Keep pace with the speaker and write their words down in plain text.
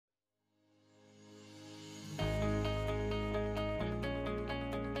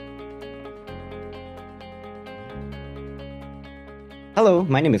Hello,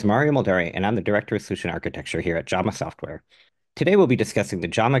 my name is Mario Maldari, and I'm the Director of Solution Architecture here at Jama Software. Today we'll be discussing the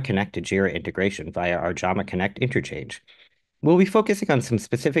Jama Connect to Jira integration via our Jama Connect Interchange. We'll be focusing on some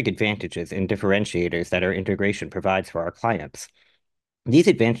specific advantages and differentiators that our integration provides for our clients. These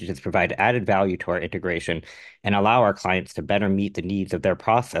advantages provide added value to our integration and allow our clients to better meet the needs of their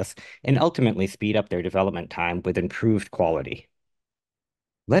process and ultimately speed up their development time with improved quality.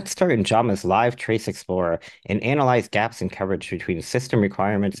 Let's start in Jama's Live Trace Explorer and analyze gaps in coverage between system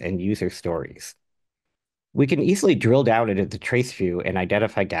requirements and user stories. We can easily drill down into the trace view and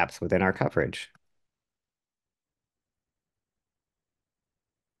identify gaps within our coverage.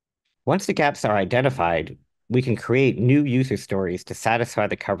 Once the gaps are identified, we can create new user stories to satisfy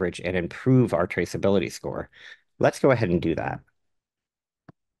the coverage and improve our traceability score. Let's go ahead and do that.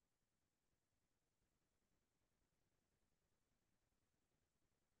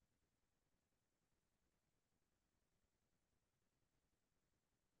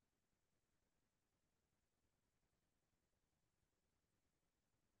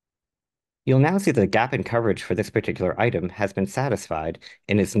 You'll now see the gap in coverage for this particular item has been satisfied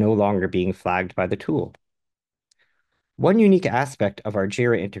and is no longer being flagged by the tool. One unique aspect of our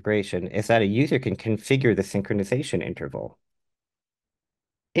Jira integration is that a user can configure the synchronization interval.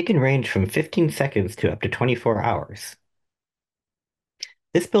 It can range from 15 seconds to up to 24 hours.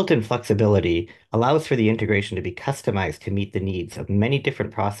 This built-in flexibility allows for the integration to be customized to meet the needs of many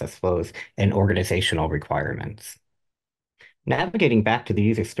different process flows and organizational requirements. Navigating back to the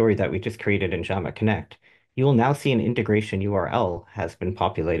user story that we just created in Jama Connect, you will now see an integration URL has been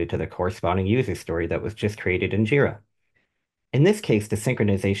populated to the corresponding user story that was just created in Jira. In this case, the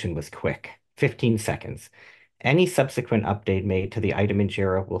synchronization was quick, 15 seconds. Any subsequent update made to the item in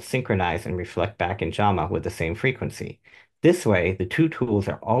Jira will synchronize and reflect back in Jama with the same frequency. This way, the two tools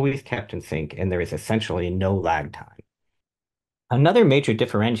are always kept in sync and there is essentially no lag time. Another major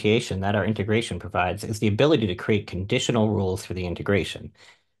differentiation that our integration provides is the ability to create conditional rules for the integration.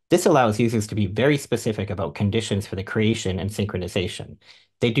 This allows users to be very specific about conditions for the creation and synchronization.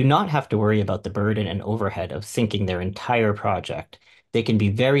 They do not have to worry about the burden and overhead of syncing their entire project. They can be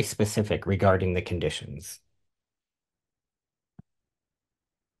very specific regarding the conditions.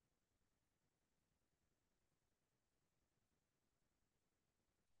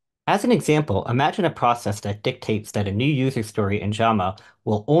 As an example, imagine a process that dictates that a new user story in Jama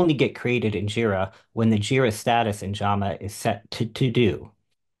will only get created in Jira when the Jira status in Jama is set to do.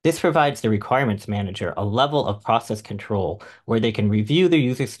 This provides the requirements manager a level of process control where they can review the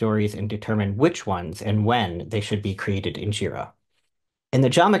user stories and determine which ones and when they should be created in Jira. In the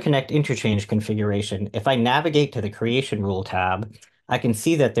Jama Connect Interchange configuration, if I navigate to the Creation Rule tab, I can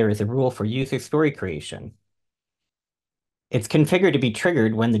see that there is a rule for user story creation. It's configured to be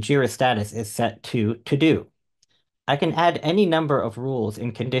triggered when the Jira status is set to do. I can add any number of rules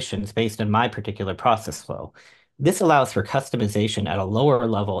and conditions based on my particular process flow. This allows for customization at a lower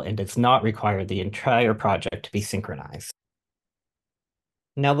level and does not require the entire project to be synchronized.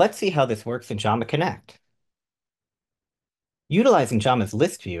 Now let's see how this works in Jama Connect. Utilizing Jama's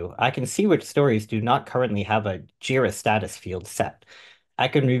list view, I can see which stories do not currently have a Jira status field set. I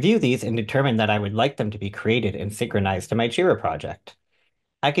can review these and determine that I would like them to be created and synchronized to my Jira project.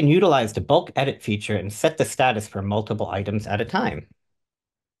 I can utilize the bulk edit feature and set the status for multiple items at a time.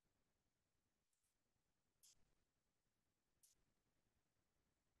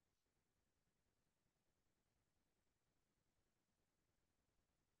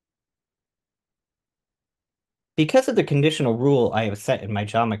 Because of the conditional rule I have set in my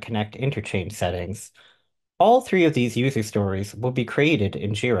Jama Connect interchange settings, all three of these user stories will be created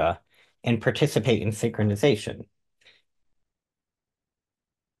in Jira and participate in synchronization.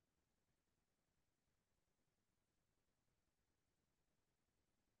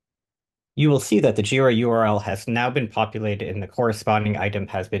 You will see that the Jira URL has now been populated and the corresponding item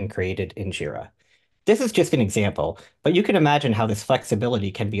has been created in Jira. This is just an example, but you can imagine how this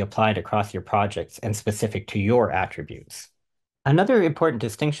flexibility can be applied across your projects and specific to your attributes. Another important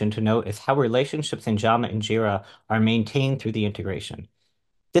distinction to note is how relationships in Jama and Jira are maintained through the integration.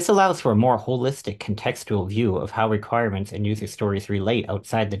 This allows for a more holistic contextual view of how requirements and user stories relate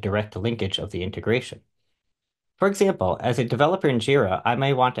outside the direct linkage of the integration. For example, as a developer in Jira, I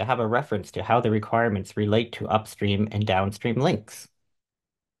may want to have a reference to how the requirements relate to upstream and downstream links.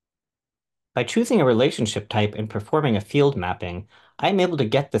 By choosing a relationship type and performing a field mapping, I am able to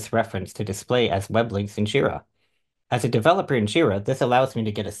get this reference to display as web links in Jira. As a developer in Jira, this allows me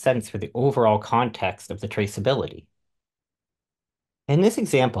to get a sense for the overall context of the traceability. In this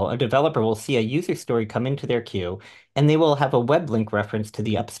example, a developer will see a user story come into their queue, and they will have a web link reference to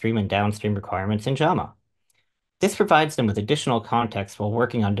the upstream and downstream requirements in Jama. This provides them with additional context while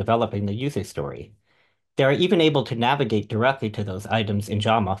working on developing the user story. They are even able to navigate directly to those items in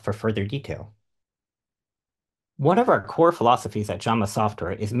Jama for further detail. One of our core philosophies at Jama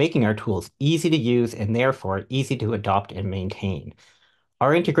Software is making our tools easy to use and therefore easy to adopt and maintain.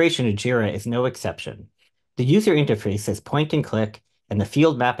 Our integration to Jira is no exception. The user interface is point and click, and the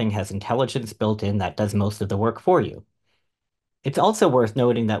field mapping has intelligence built in that does most of the work for you. It's also worth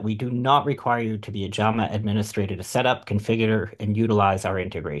noting that we do not require you to be a Jama administrator to set up, configure, and utilize our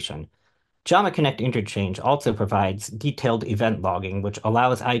integration. Jama Connect Interchange also provides detailed event logging, which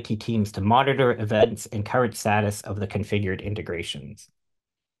allows IT teams to monitor events and current status of the configured integrations.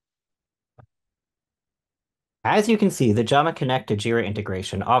 As you can see, the Jama Connect to Jira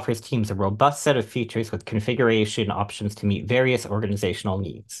integration offers teams a robust set of features with configuration options to meet various organizational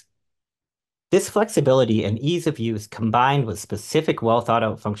needs. This flexibility and ease of use combined with specific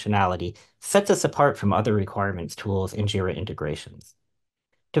well-thought-out functionality sets us apart from other requirements tools in Jira integrations.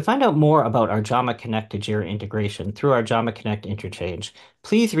 To find out more about our Jama Connect to Jira integration through our Jama Connect Interchange,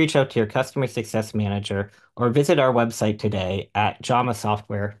 please reach out to your customer success manager or visit our website today at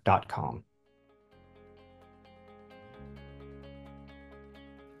jamasoftware.com.